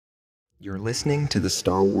You're listening to the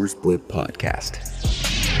Star Wars Blip podcast.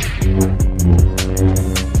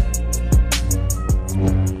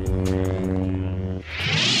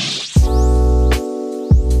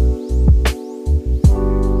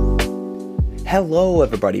 Hello,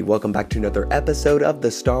 everybody. Welcome back to another episode of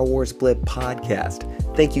the Star Wars Blip podcast.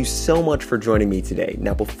 Thank you so much for joining me today.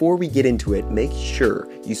 Now, before we get into it, make sure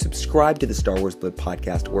you subscribe to the Star Wars Blip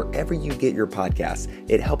podcast wherever you get your podcasts.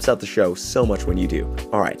 It helps out the show so much when you do.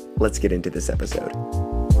 All right, let's get into this episode.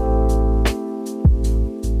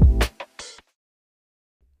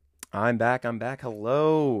 I'm back.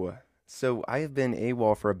 Hello. So I have been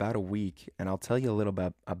AWOL for about a week, and I'll tell you a little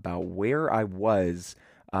bit about where I was.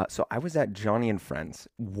 So I was at Joni and Friends.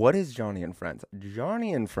 What is Joni and Friends?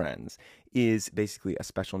 Joni and Friends is basically a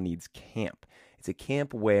special needs camp. It's a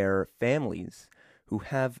camp where families who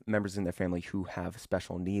have members in their family who have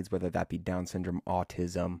special needs, whether that be Down syndrome,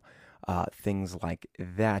 autism, things like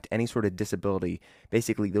that, any sort of disability,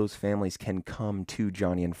 basically those families can come to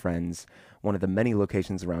Joni and Friends, one of the many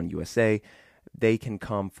locations around USA. They can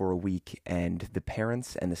come for a week, and the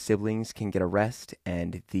parents and the siblings can get a rest,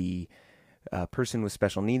 and the person with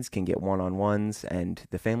special needs can get one-on-ones, and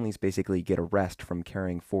the families basically get a rest from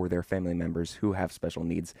caring for their family members who have special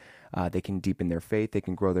needs. They can deepen their faith. They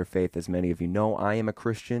can grow their faith. As many of you know, I am a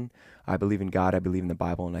Christian. I believe in God. I believe in the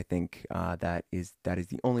Bible, and I think that is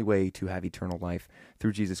the only way to have eternal life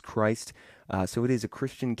through Jesus Christ. So it is a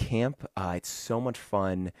Christian camp. It's so much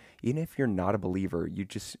fun. Even if you're not a believer, you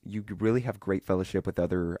really have great fellowship with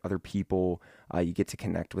other people. You get to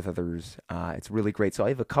connect with others. It's really great. So I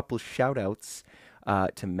have a couple shout outs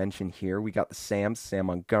to mention here. We got the Sam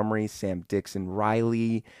Montgomery, Sam Dixon,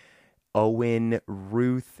 Riley, Owen,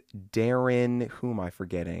 Ruth, Darren. Who am I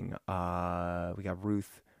forgetting? We got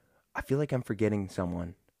Ruth. I feel like I'm forgetting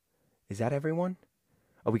someone. Is that everyone?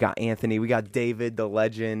 Oh, we got Anthony. We got David, the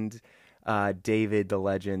legend. It's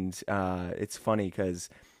funny because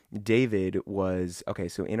David was, okay,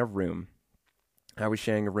 so in a room, I was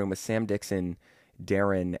sharing a room with Sam Dixon,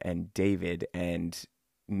 Darren, and David, and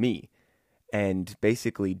me. And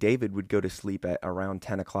basically, David would go to sleep at around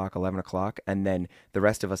 10 o'clock, 11 o'clock, and then the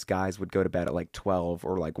rest of us guys would go to bed at like 12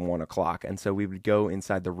 or like 1 o'clock. And so we would go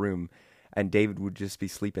inside the room, and David would just be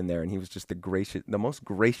sleeping there, and he was just the most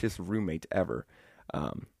gracious roommate ever.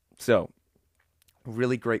 So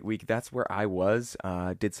really great week. That's where I was.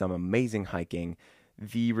 Did some amazing hiking.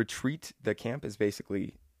 The retreat, the camp is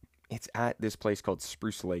basically, it's at this place called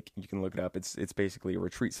Spruce Lake. You can look it up. It's basically a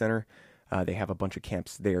retreat center. They have a bunch of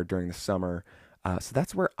camps there during the summer. So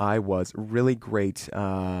that's where I was. Really great.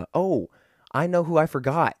 Oh, I know who I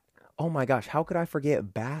forgot. Oh my gosh, how could I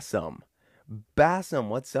forget Bassam? Bassam,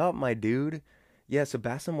 what's up, my dude? Yeah, so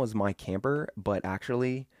Bassam was my camper, but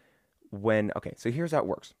actually okay, so here's how it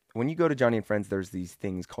works. When you go to Joni and Friends, there's these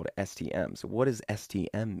things called STM. So what does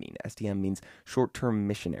STM mean? STM means short-term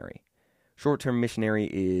missionary. Short-term missionary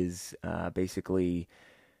is basically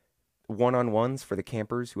one-on-ones for the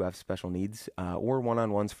campers who have special needs, or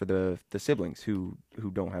one-on-ones for the siblings who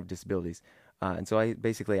don't have disabilities. And so I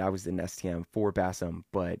was in STM for Bassam,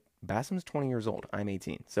 but Bassam's 20 years old. I'm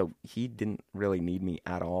 18. So he didn't really need me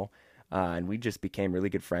at all. And we just became really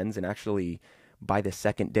good friends. And actually, by the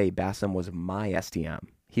second day, Bassam was my STM.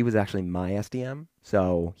 He was actually my SDM,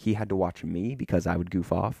 so he had to watch me because I would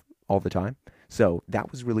goof off all the time. So that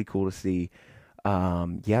was really cool to see.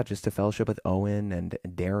 Just a fellowship with Owen and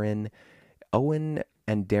Darren. Owen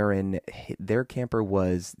and Darren, their camper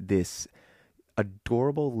was this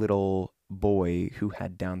adorable little boy who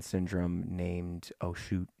had Down syndrome named,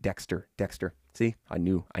 Dexter. See, I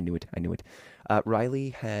knew it.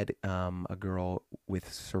 Riley had a girl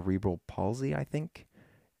with cerebral palsy, I think.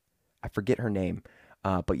 I forget her name.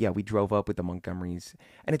 But yeah, we drove up with the Montgomerys.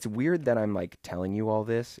 And it's weird that I'm like telling you all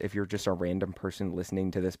this if you're just a random person listening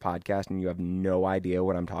to this podcast and you have no idea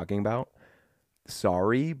what I'm talking about.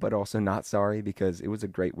 Sorry, but also not sorry because it was a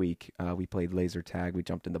great week. We played laser tag. We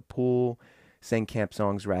jumped in the pool, sang camp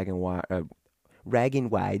songs, wagon rides.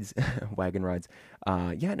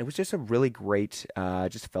 And it was just a really great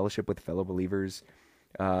just fellowship with fellow believers.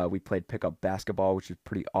 We played pickup basketball, which was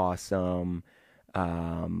pretty awesome.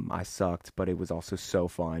 I sucked, but it was also so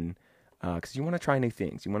fun because you want to try new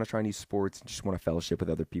things. You want to try new sports and just want to fellowship with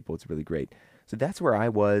other people. It's really great. So that's where I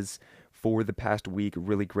was for the past week.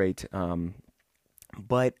 Really great.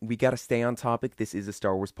 But we got to stay on topic. This is a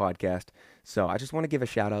Star Wars podcast. So I just want to give a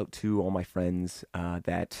shout out to all my friends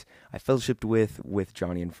that I fellowshipped with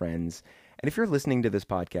Joni and Friends. And if you're listening to this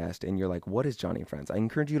podcast and you're like, what is Joni and Friends? I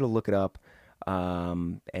encourage you to look it up.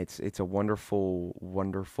 It's a wonderful,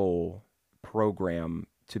 wonderful program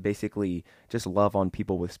to basically just love on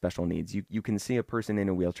people with special needs. You can see a person in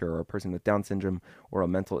a wheelchair or a person with Down syndrome or a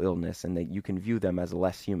mental illness, and that you can view them as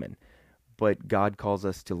less human. But God calls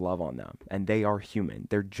us to love on them, and they are human.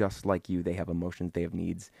 They're just like you. They have emotions, they have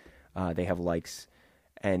needs, they have likes.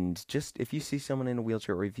 And just if you see someone in a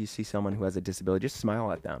wheelchair, or if you see someone who has a disability, just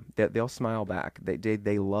smile at them. They'll smile back.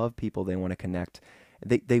 They love people. They want to connect.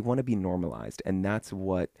 They want to be normalized, and that's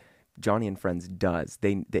what Joni and Friends does.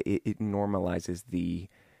 It normalizes the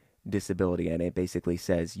disability, and it basically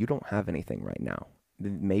says you don't have anything right now.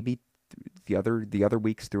 Maybe the other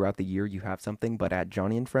weeks throughout the year you have something, but at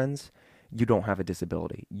Joni and Friends, you don't have a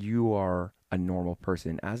disability. You are a normal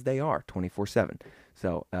person, as they are 24/7.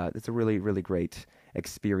 So it's a really, really great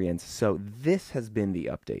experience. So this has been the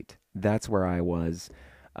update. That's where I was.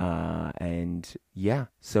 And yeah,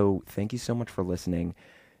 so thank you so much for listening.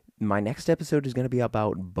 My next episode is going to be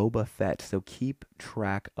about Boba Fett, so keep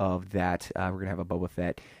track of that. We're going to have a Boba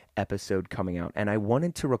Fett episode coming out. And I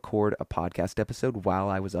wanted to record a podcast episode while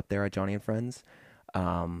I was up there at Joni and Friends.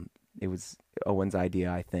 It was Owen's idea,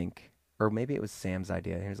 I think. Or maybe it was Sam's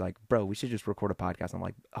idea. He was like, bro, we should just record a podcast. I'm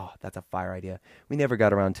like, oh, that's a fire idea. We never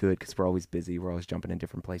got around to it because we're always busy. We're always jumping in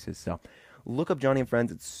different places. So look up Joni and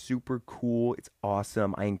Friends. It's super cool. It's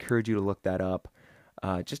awesome. I encourage you to look that up.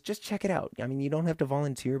 Just check it out. I mean, you don't have to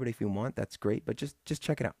volunteer, but if you want, that's great. But just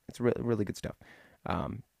check it out. It's really good stuff.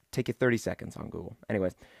 Take you 30 seconds on Google.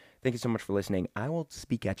 Anyways, thank you so much for listening. I will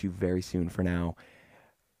speak at you very soon. For now,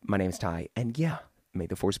 my name is Ty. And yeah, may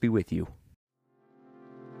the force be with you.